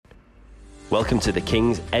Welcome to the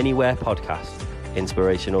King's Anywhere podcast,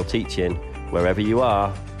 inspirational teaching, inspirational teaching, wherever you are,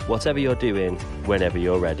 whatever you're doing, whenever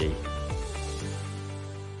you're ready.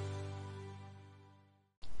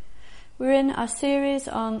 We're in our series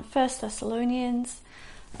on 1 Thessalonians,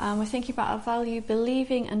 and we're thinking about our value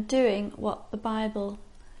believing and doing what the Bible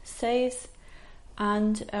says,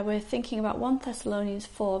 and we're thinking about 1 Thessalonians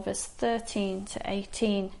 4 verse 13 to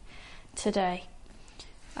 18 today.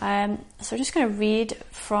 So I'm just going to read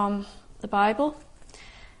from the Bible.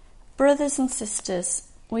 Brothers and sisters,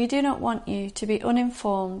 we do not want you to be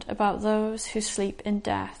uninformed about those who sleep in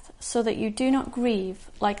death, so that you do not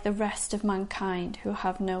grieve like the rest of mankind who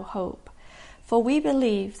have no hope. For we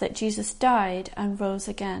believe that Jesus died and rose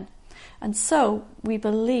again, and so we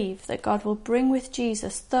believe that God will bring with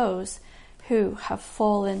Jesus those who have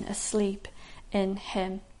fallen asleep in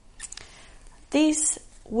him. These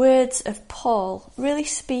words of Paul really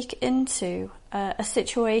speak into a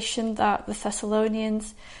situation that the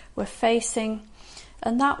Thessalonians were facing,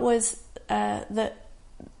 and that was that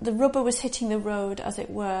the rubber was hitting the road, as it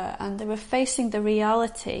were, and they were facing the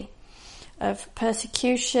reality of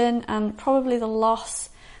persecution and probably the loss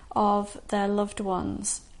of their loved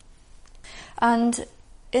ones. And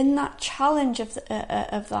in that challenge of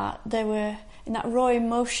that, they were in that raw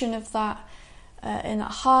emotion of that, in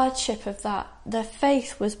that hardship of that, their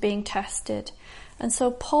faith was being tested. And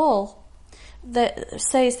so Paul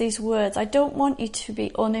says these words, I don't want you to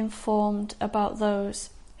be uninformed about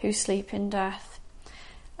those who sleep in death.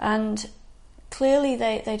 And clearly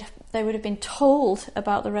they would have been told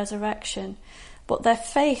about the resurrection, but their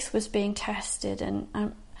faith was being tested.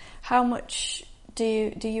 And how much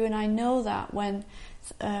do you and I know that when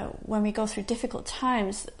we go through difficult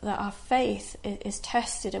times, that our faith is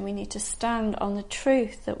tested, and we need to stand on the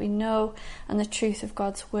truth that we know and the truth of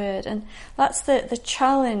God's word. And that's the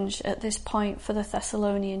challenge at this point for the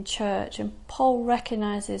Thessalonian church. And Paul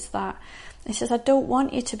recognises that. He says, I don't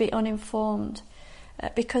want you to be uninformed,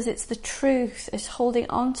 because it's the truth, it's holding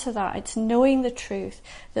on to that, it's knowing the truth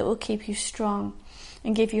that will keep you strong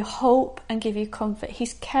and give you hope and give you comfort.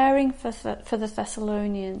 He's caring for the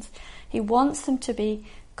Thessalonians. He wants them to be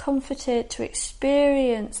comforted, to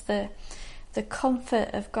experience the comfort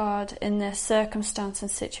of God in their circumstance and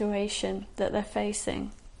situation that they're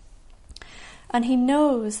facing. And he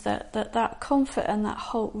knows that comfort and that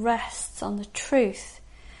hope rests on the truth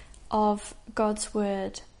of God's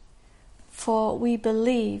word. For we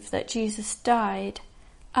believe that Jesus died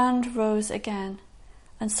and rose again.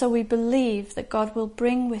 And so we believe that God will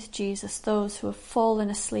bring with Jesus those who have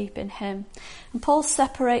fallen asleep in him. And Paul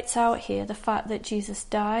separates out here the fact that Jesus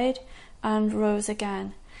died and rose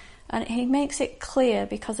again. And he makes it clear,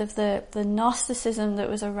 because of the Gnosticism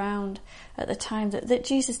that was around at the time, that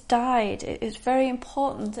Jesus died. It's very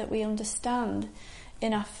important that we understand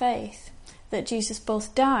in our faith that Jesus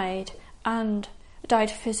both died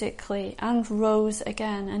physically and rose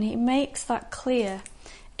again. And he makes that clear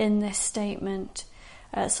in this statement.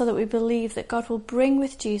 So that we believe that God will bring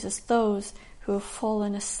with Jesus those who have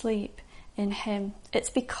fallen asleep in him. It's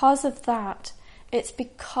because of that, it's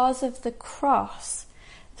because of the cross,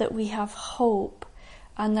 that we have hope,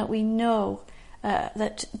 and that we know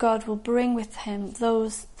that God will bring with him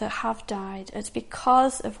those that have died. It's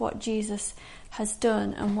because of what Jesus has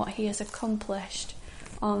done and what he has accomplished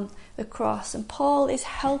on the cross. And Paul is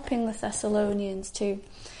helping the Thessalonians to,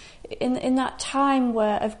 in that time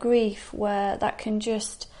of grief, where that can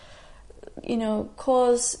just,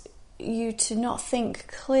 cause you to not think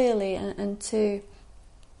clearly and to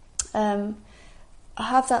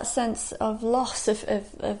have that sense of loss of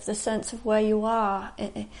the sense of where you are.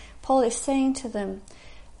 Paul is saying to them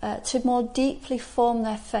to more deeply form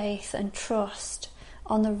their faith and trust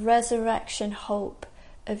on the resurrection hope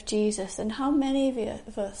of Jesus. And how many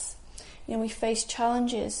of us, we face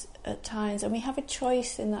challenges at times, and we have a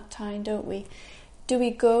choice in that time, don't we? Do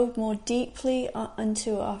we go more deeply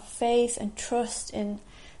into our faith and trust in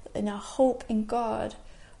our hope in God,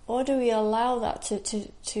 or do we allow that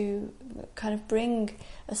to kind of bring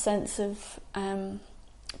a sense of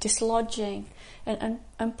dislodging?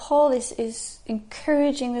 And Paul is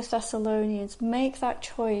encouraging the Thessalonians, make that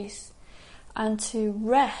choice, and to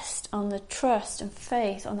rest on the trust and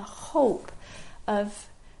faith, on the hope of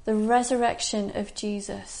the resurrection of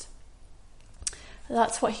Jesus.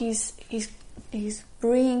 That's what he's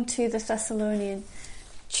bringing to the Thessalonian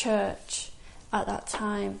church at that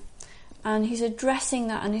time. And he's addressing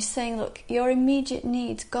that, and he's saying, look, your immediate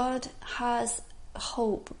needs, God has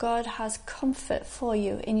hope, God has comfort for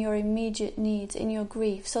you in your immediate needs, in your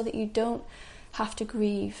grief, so that you don't have to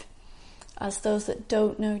grieve as those that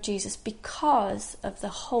don't know Jesus, because of the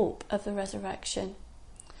hope of the resurrection.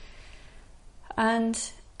 And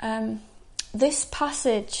this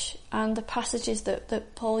passage and the passages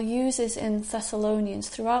that Paul uses in Thessalonians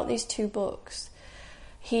throughout these two books,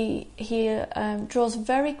 he draws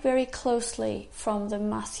very, very closely from the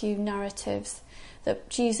Matthew narratives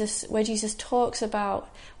where Jesus talks about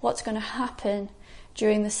what's going to happen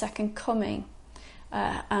during the second coming,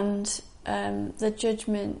 and the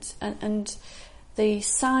judgment and the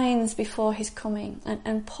signs before his coming.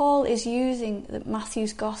 And Paul is using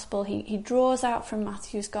Matthew's gospel. He draws out from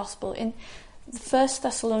Matthew's gospel in 1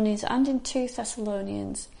 Thessalonians and in 2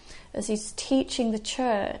 Thessalonians as he's teaching the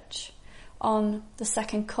church on the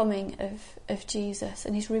second coming of Jesus,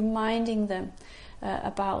 and he's reminding them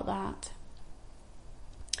about that.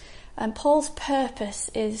 And Paul's purpose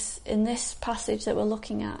is, in this passage that we're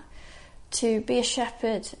looking at, to be a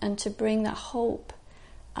shepherd and to bring that hope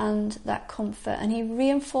and that comfort. And he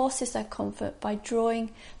reinforces that comfort by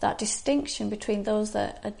drawing that distinction between those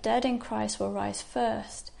that are dead in Christ will rise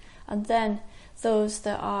first, and then those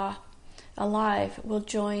that are alive will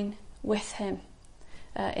join with him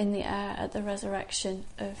in the air at the resurrection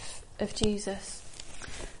of Jesus.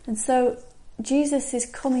 And so Jesus is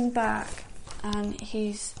coming back, and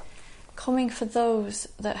he's coming for those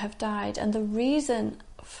that have died. And the reason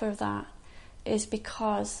for that is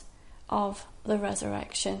because of the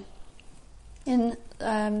resurrection. In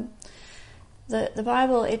the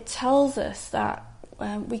Bible, it tells us that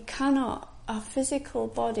our physical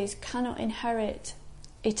bodies cannot inherit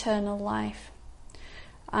eternal life,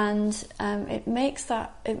 and it makes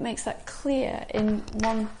that clear in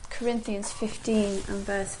 1 Corinthians 15 and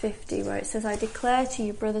verse 50, where it says, "I declare to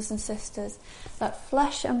you, brothers and sisters, that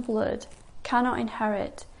flesh and blood cannot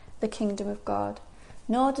inherit the kingdom of God,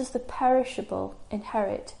 nor does the perishable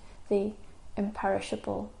inherit the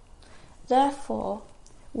imperishable." Therefore,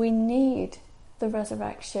 we need the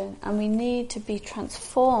resurrection, and we need to be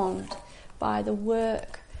transformed by the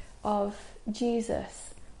work of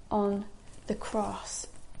Jesus on the cross.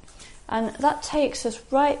 And that takes us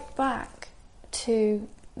right back to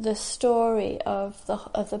the story of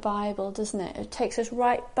the Bible, doesn't it? It takes us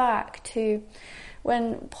right back to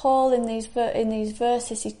when Paul in these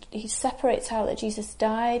verses he separates out that Jesus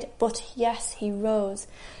died, but yes, he rose.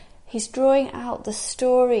 He's drawing out the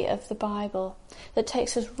story of the Bible that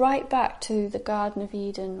takes us right back to the Garden of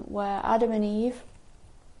Eden, where Adam and Eve,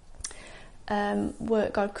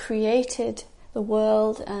 God created the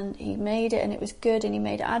world, and he made it, and it was good, and he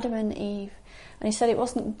made Adam and Eve, and he said it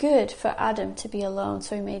wasn't good for Adam to be alone,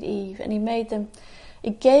 so he made Eve, and he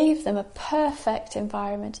gave them a perfect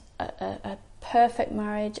environment, a perfect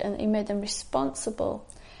marriage, and he made them responsible,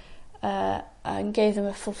 and gave them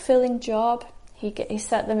a fulfilling job. He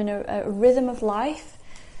set them in a rhythm of life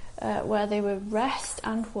where they would rest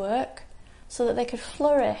and work so that they could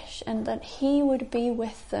flourish, and that he would be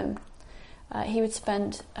with them. He would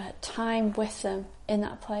spend time with them in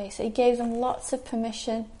that place. He gave them lots of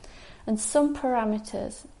permission and some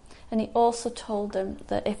parameters, and he also told them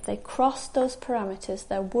that if they crossed those parameters,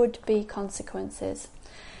 there would be consequences.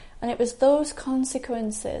 And it was those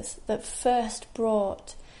consequences that first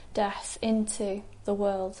brought death into the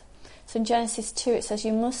world. So in Genesis 2 it says,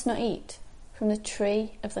 "You must not eat from the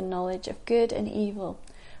tree of the knowledge of good and evil,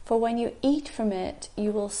 for when you eat from it,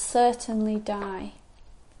 you will certainly die."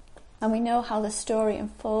 And we know how the story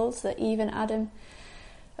unfolds, that Eve and Adam,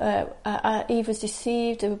 Eve was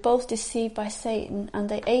deceived, they were both deceived by Satan, and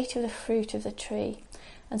they ate of the fruit of the tree.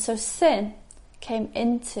 And so sin came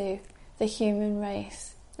into the human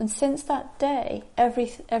race. And since that day,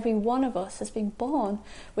 every one of us has been born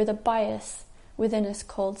with a bias within us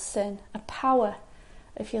called sin, a power,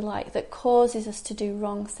 if you like, that causes us to do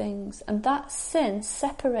wrong things. And that sin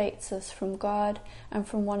separates us from God and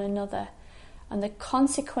from one another. And the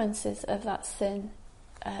consequences of that sin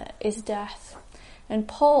is death. And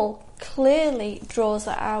Paul clearly draws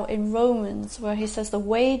that out in Romans, where he says the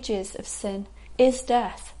wages of sin is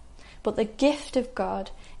death, but the gift of God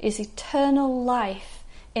is eternal life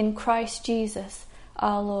in Christ Jesus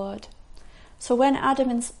our Lord. So when Adam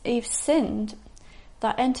and Eve sinned,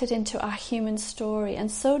 that entered into our human story, and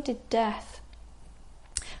so did death.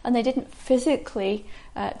 And they didn't physically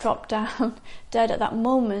drop down dead at that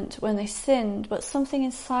moment when they sinned, but something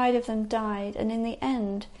inside of them died, and in the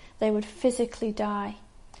end they would physically die.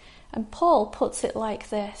 And Paul puts it like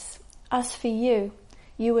this: "As for you,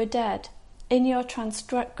 you were dead in your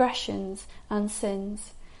transgressions and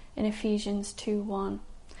sins," in Ephesians 2:1.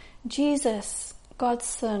 Jesus, God's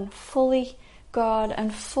Son, fully God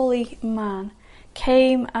and fully man,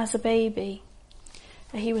 came as a baby.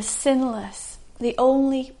 He was sinless, the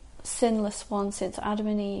only sinless one since Adam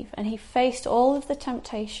and Eve, and he faced all of the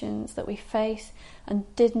temptations that we face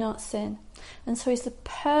and did not sin. And so he's the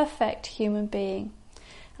perfect human being.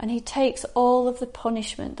 And he takes all of the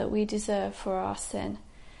punishment that we deserve for our sin.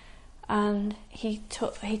 And he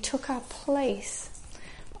took our place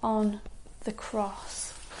on the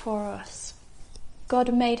cross for us.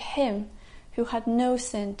 God made him who had no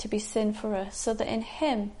sin to be sin for us, so that in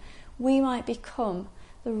him we might become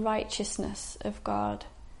the righteousness of God.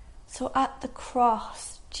 So at the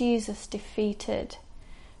cross, Jesus defeated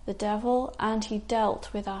the devil and he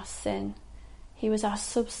dealt with our sin. He was our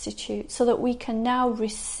substitute, so that we can now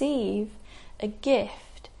receive a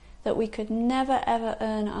gift that we could never ever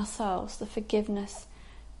earn ourselves, the forgiveness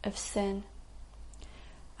of sin.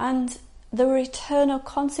 And there were eternal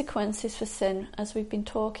consequences for sin, as we've been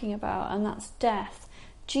talking about, and that's death.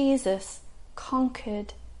 Jesus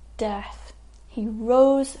conquered death. He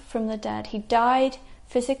rose from the dead. He died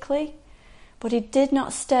physically, but he did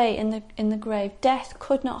not stay in the grave. Death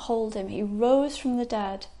could not hold him. He rose from the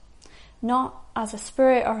dead, not as a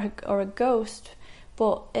spirit or a ghost,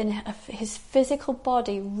 but his physical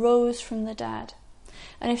body rose from the dead.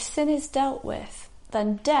 And if sin is dealt with,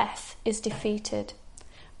 then death is defeated.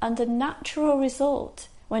 And the natural result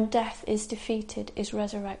when death is defeated is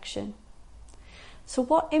resurrection. So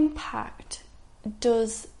what impact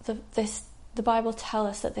does the Bible tell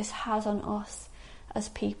us that this has on us as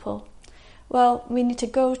people? Well, we need to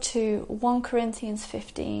go to 1 Corinthians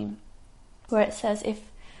 15, where it says, if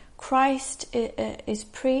Christ is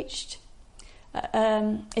preached,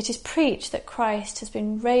 it is preached that Christ has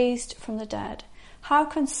been raised from the dead. How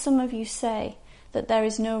can some of you say that there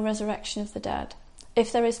is no resurrection of the dead?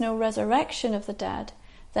 If there is no resurrection of the dead,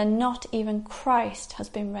 then not even Christ has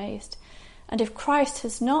been raised. And if Christ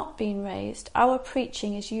has not been raised, our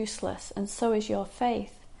preaching is useless, and so is your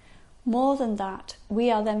faith. More than that, we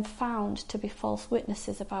are then found to be false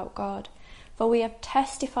witnesses about God, for we have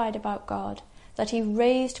testified about God that he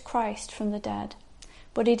raised Christ from the dead.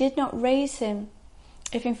 But he did not raise him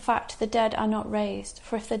if in fact the dead are not raised.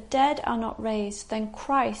 For if the dead are not raised, then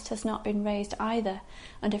Christ has not been raised either.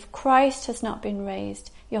 And if Christ has not been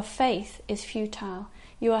raised, your faith is futile.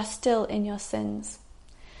 You are still in your sins.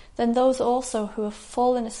 Then those also who have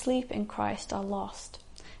fallen asleep in Christ are lost.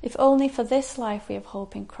 If only for this life we have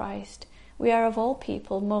hope in Christ, we are of all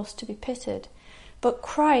people most to be pitied. But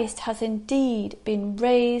Christ has indeed been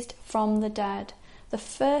raised from the dead, the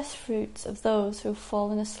first fruits of those who have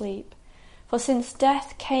fallen asleep. For since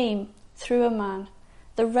death came through a man,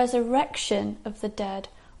 the resurrection of the dead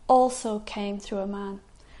also came through a man.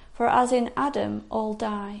 For as in Adam all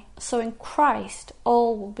die, so in Christ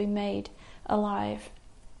all will be made alive.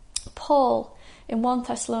 Paul, in 1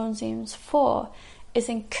 Thessalonians 4, is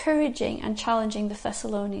encouraging and challenging the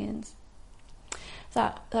Thessalonians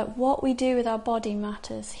that what we do with our body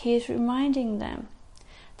matters. He is reminding them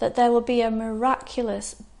that there will be a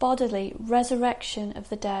miraculous bodily resurrection of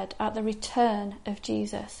the dead at the return of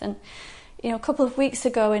Jesus. And a couple of weeks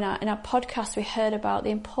ago in our podcast, we heard about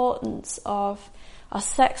the importance of our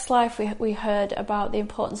sex life. We heard about the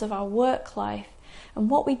importance of our work life, and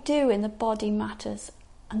what we do in the body matters.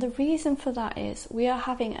 And the reason for that is we're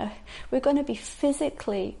going to be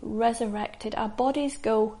physically resurrected. Our bodies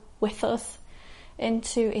go with us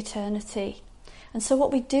into eternity. And so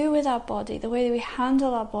what we do with our body, the way that we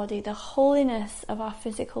handle our body, the holiness of our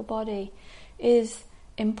physical body is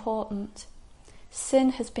important.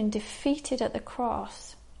 Sin has been defeated at the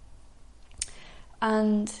cross.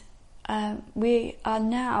 And we are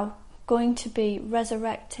now going to be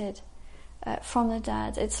resurrected from the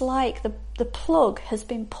dead. It's like the plug has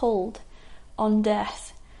been pulled on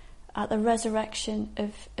death at the resurrection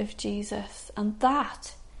of Jesus. And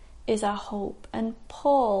that is our hope. And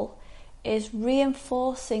Paul is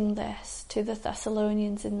reinforcing this to the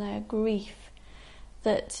Thessalonians in their grief,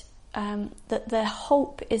 that their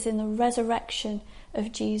hope is in the resurrection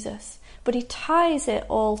of Jesus. But he ties it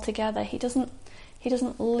all together. He doesn't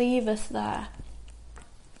leave us there.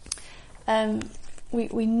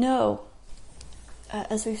 We know,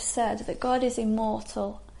 as we've said, that God is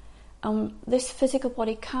immortal, and this physical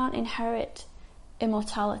body can't inherit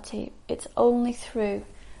immortality. It's only through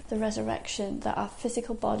the resurrection that our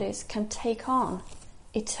physical bodies can take on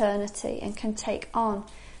eternity and can take on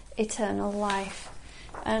eternal life.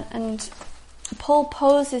 And Paul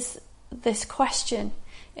poses this question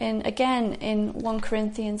in 1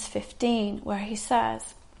 Corinthians 15, where he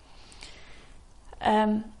says,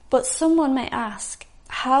 but someone may ask,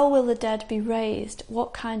 how will the dead be raised?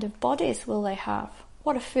 What kind of bodies will they have?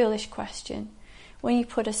 What a foolish question. When you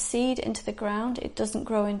put a seed into the ground, it doesn't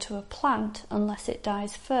grow into a plant unless it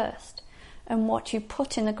dies first. And what you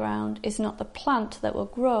put in the ground is not the plant that will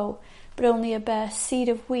grow, but only a bare seed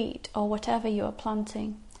of wheat or whatever you are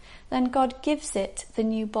planting. then God gives it the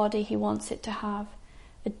new body he wants it to have.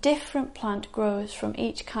 A different plant grows from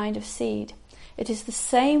each kind of seed. It is the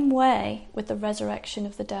same way with the resurrection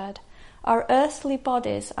of the dead. Our earthly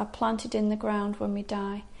bodies are planted in the ground when we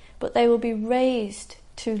die, but they will be raised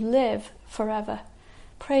to live forever.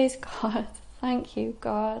 Praise God. Thank you,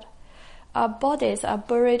 God. Our bodies are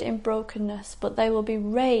buried in brokenness, but they will be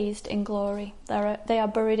raised in glory. They are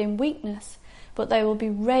buried in weakness, but they will be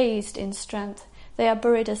raised in strength. They are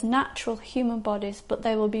buried as natural human bodies, but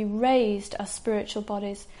they will be raised as spiritual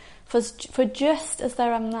bodies. For just as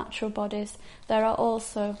there are natural bodies, there are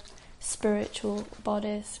also spiritual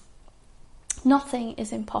bodies. Nothing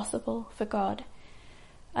is impossible for God.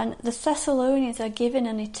 And the Thessalonians are given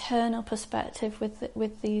an eternal perspective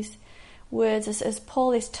with these words as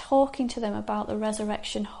Paul is talking to them about the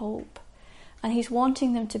resurrection hope. And he's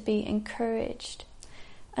wanting them to be encouraged.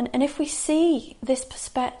 And if we see this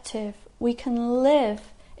perspective, we can live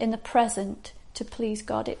in the present to please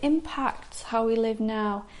God. It impacts how we live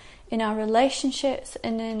now in our relationships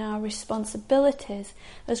and in our responsibilities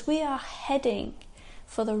as we are heading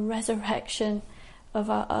for the resurrection of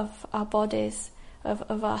our bodies,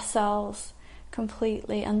 of ourselves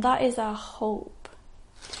completely. And that is our hope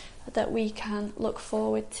that we can look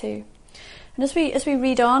forward to. And as we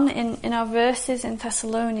read on in our verses in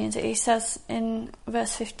Thessalonians, it says in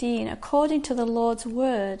verse 15, according to the Lord's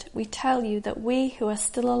word, we tell you that we who are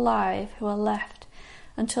still alive, who are left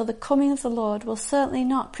until the coming of the Lord, will certainly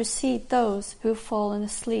not precede those who have fallen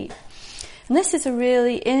asleep. And this is a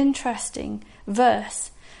really interesting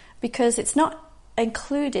verse because it's not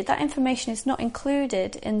included, that information is not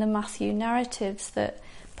included in the Matthew narratives that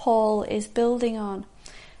Paul is building on.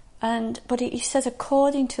 But he says,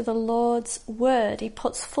 according to the Lord's word, he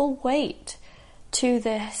puts full weight to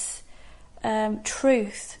this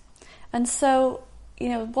truth. And so,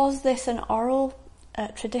 was this an oral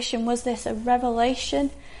tradition? Was this a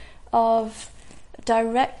revelation of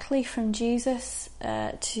directly from Jesus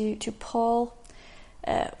to Paul?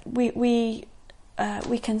 We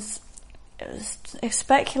can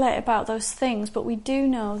speculate about those things, but we do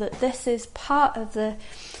know that this is part of the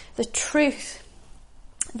truth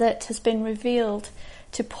that has been revealed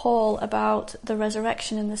to Paul about the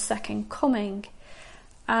resurrection and the second coming.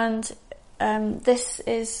 And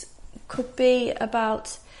this could be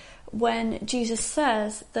about when Jesus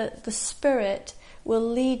says that the Spirit will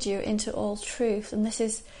lead you into all truth. And this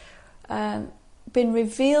has been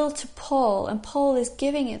revealed to Paul, and Paul is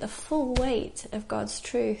giving it the full weight of God's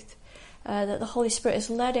truth, that the Holy Spirit has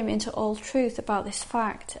led him into all truth about this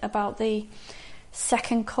fact, about the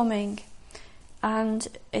second coming. And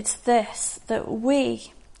it's this, that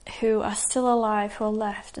we who are still alive, who are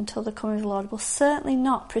left until the coming of the Lord, will certainly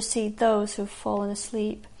not precede those who have fallen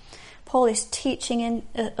asleep. Paul is teaching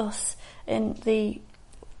us in the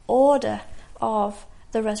order of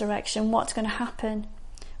the resurrection, what's going to happen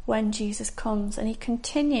when Jesus comes. And he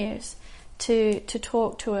continues to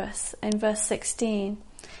talk to us in verse 16.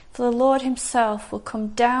 For the Lord himself will come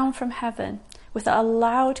down from heaven with a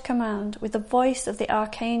loud command, with the voice of the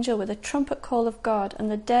archangel, with a trumpet call of God, and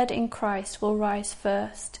the dead in Christ will rise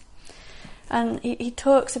first. And he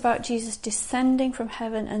talks about Jesus descending from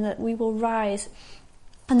heaven and that we will rise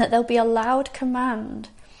and that there'll be a loud command.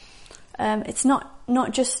 It's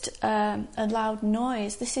not just a loud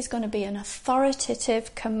noise. This is going to be an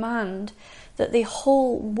authoritative command that the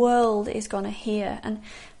whole world is going to hear. And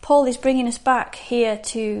Paul is bringing us back here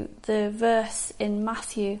to the verse in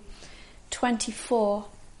Matthew 24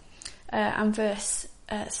 and verse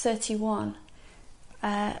 31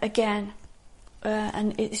 again,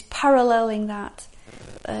 and it's paralleling that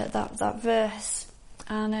verse,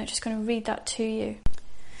 and I'm just going to read that to you.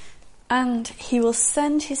 And he will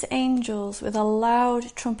send his angels with a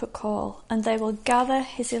loud trumpet call, and they will gather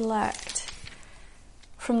his elect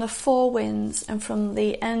from the four winds and from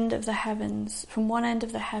the end of the heavens, from one end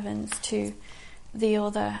of the heavens to the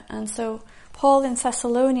other. And so Paul in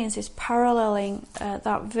Thessalonians is paralleling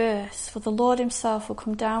that verse. For the Lord himself will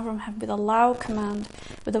come down from heaven with a loud command,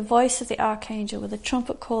 with the voice of the archangel, with the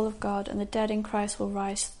trumpet call of God, and the dead in Christ will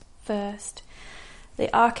rise first.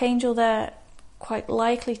 The archangel there, quite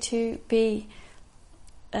likely to be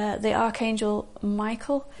the archangel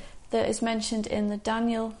Michael, that is mentioned in the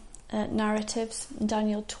Daniel narratives, in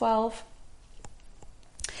Daniel 12.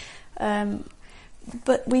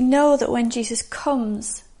 But we know that when Jesus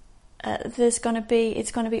comes, it's going to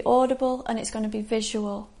be audible and it's going to be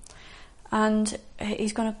visual, and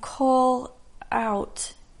he's going to call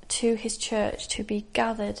out to his church to be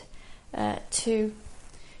gathered to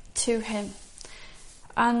him.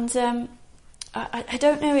 And I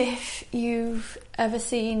don't know if you've ever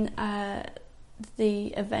seen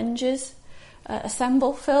the Avengers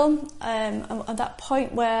Assemble film, and at that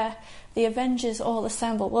point where the Avengers all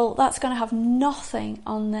assemble. Well, that's going to have nothing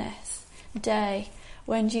on this day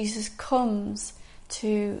when Jesus comes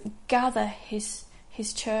to gather his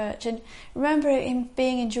church. And remember him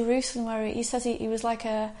being in Jerusalem, where he says he was like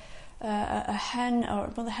a hen, or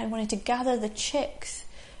a mother hen wanting to gather the chicks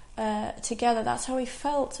together. That's how he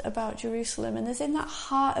felt about Jerusalem. And there's in that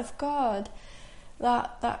heart of God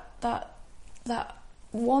that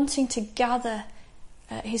wanting to gather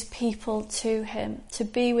his people to him, to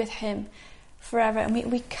be with him forever. And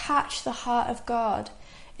we catch the heart of God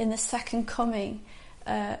in the second coming,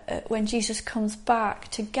 when Jesus comes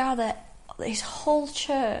back to gather his whole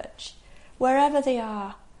church, wherever they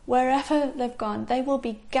are, wherever they've gone, they will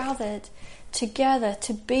be gathered together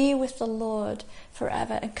to be with the Lord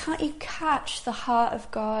forever. And can't you catch the heart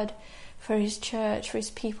of God for his church, for his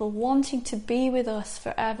people, wanting to be with us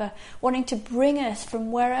forever, wanting to bring us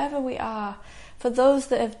from wherever we are, for those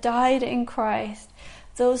that have died in Christ,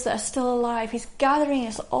 those that are still alive. He's gathering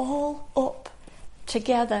us all up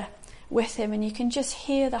together with him, and you can just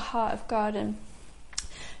hear the heart of God. And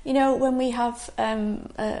you know, when we have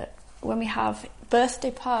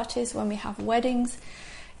birthday parties, when we have weddings,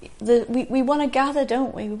 we want to gather,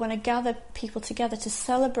 don't we? We want to gather people together to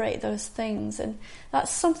celebrate those things, and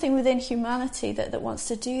that's something within humanity that wants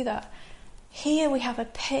to do that. Here we have a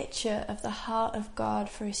picture of the heart of God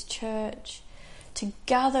for his church, to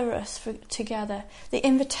gather us together. The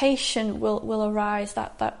invitation will arise,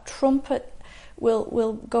 that trumpet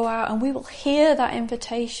will go out, and we will hear that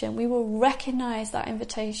invitation. We will recognize that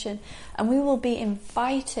invitation, and we will be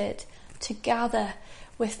invited to gather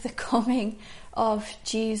with the coming of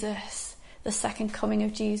Jesus, the second coming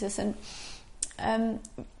of Jesus. And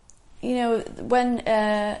you know, when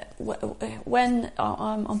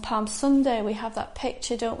on Palm Sunday we have that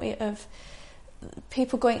picture, don't we, of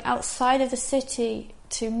people going outside of the city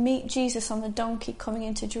to meet Jesus on the donkey coming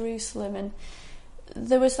into Jerusalem. And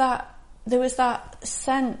there was that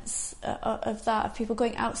sense of people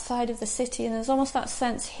going outside of the city, and there's almost that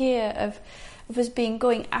sense here of us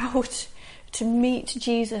going out to meet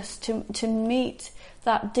Jesus, to meet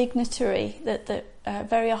that dignitary that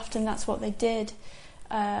very often that's what they did,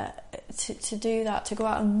 to do that, to go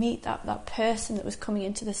out and meet that person that was coming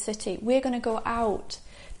into the city. We're going to go out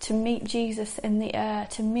to meet Jesus in the air,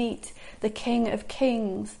 to meet the King of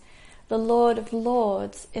Kings, the Lord of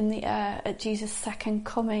Lords in the air at Jesus' second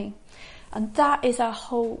coming. And that is our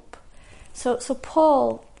hope. So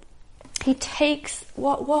Paul, he takes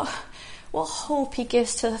what hope he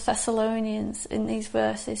gives to the Thessalonians in these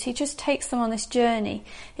verses. He just takes them on this journey.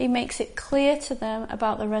 He makes it clear to them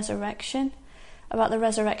about the resurrection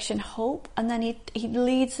hope, and then he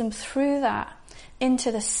leads them through that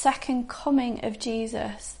into the second coming of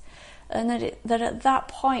Jesus. And that at that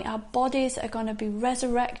point our bodies are going to be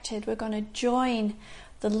resurrected. We're going to join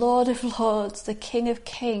the Lord of Lords, the King of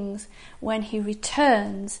Kings, when he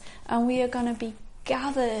returns, and we are going to be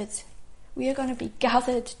gathered. We are going to be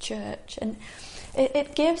gathered, church. And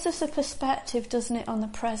it gives us a perspective, doesn't it, on the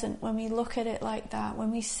present, when we look at it like that,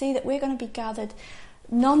 when we see that we're going to be gathered.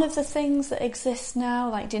 None of the things that exist now,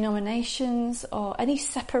 like denominations or any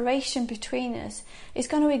separation between us, is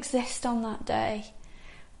going to exist on that day,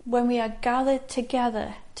 when we are gathered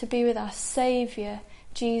together to be with our Saviour,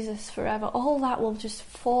 Jesus, forever. All that will just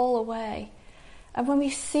fall away. And when we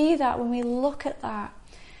see that, when we look at that,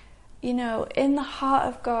 you know, in the heart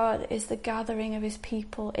of God is the gathering of his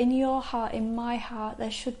people. In your heart, in my heart,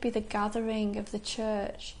 there should be the gathering of the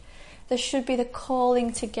church. There should be the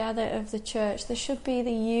calling together of the church. There should be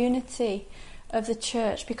the unity of the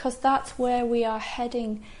church, because that's where we are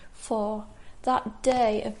heading for, that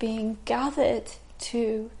day of being gathered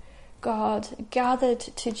to God, gathered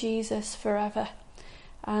to Jesus forever.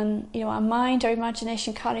 And you know, our mind, our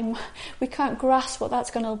imagination we can't grasp what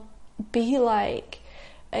that's going to be like.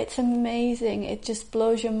 It's amazing. It just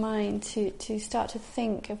blows your mind to start to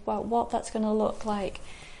think about what that's going to look like.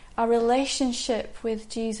 Our relationship with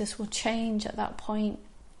Jesus will change at that point.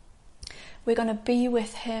 We're going to be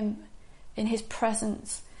with him in his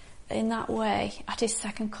presence in that way at his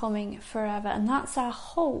second coming forever. And that's our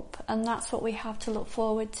hope, and that's what we have to look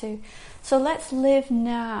forward to. So let's live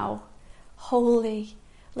now holy.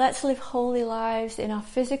 Let's live holy lives in our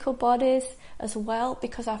physical bodies as well,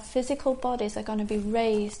 because our physical bodies are going to be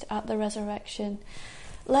raised at the resurrection.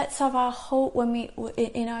 Let's have our hope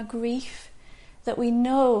in our grief, that we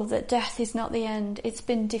know that death is not the end. It's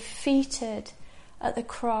been defeated at the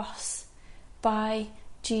cross by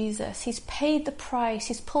Jesus. He's paid the price.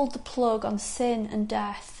 He's pulled the plug on sin and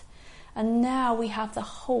death. And now we have the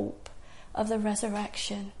hope of the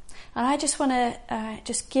resurrection. And I just want to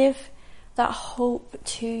just give that hope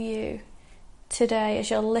to you today as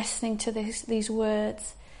you're listening to these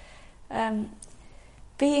words.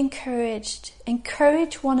 Be encouraged.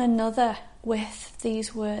 Encourage one another with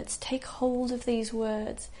these words. Take hold of these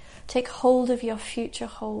words. Take hold of your future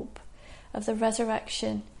hope of the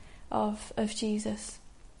resurrection of Jesus.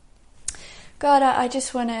 God, I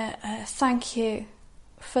just want to thank you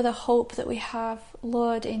for the hope that we have,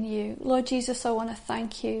 Lord, in you. Lord Jesus, I want to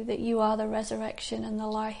thank you that you are the resurrection and the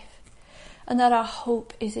life, and that our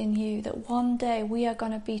hope is in you, that one day we are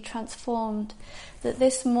going to be transformed, that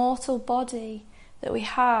this mortal body that we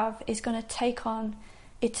have is going to take on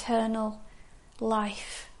eternal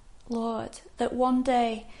life, Lord, that one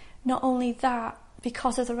day, not only that,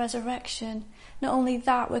 because of the resurrection, not only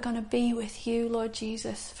that, we're going to be with you, Lord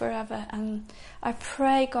Jesus, forever. And I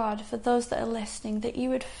pray, God, for those that are listening, that you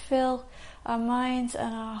would fill our minds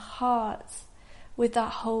and our hearts with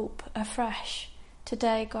that hope afresh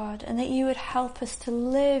today, God, and that you would help us to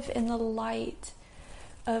live in the light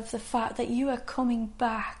of the fact that you are coming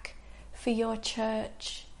back for your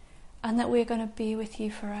church and that we're going to be with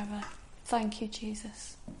you forever. Thank you,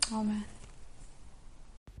 Jesus. Amen.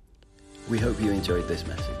 We hope you enjoyed this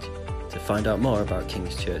message. To find out more about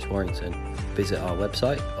King's Church Warrington, visit our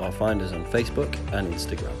website or find us on Facebook and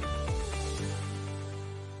Instagram.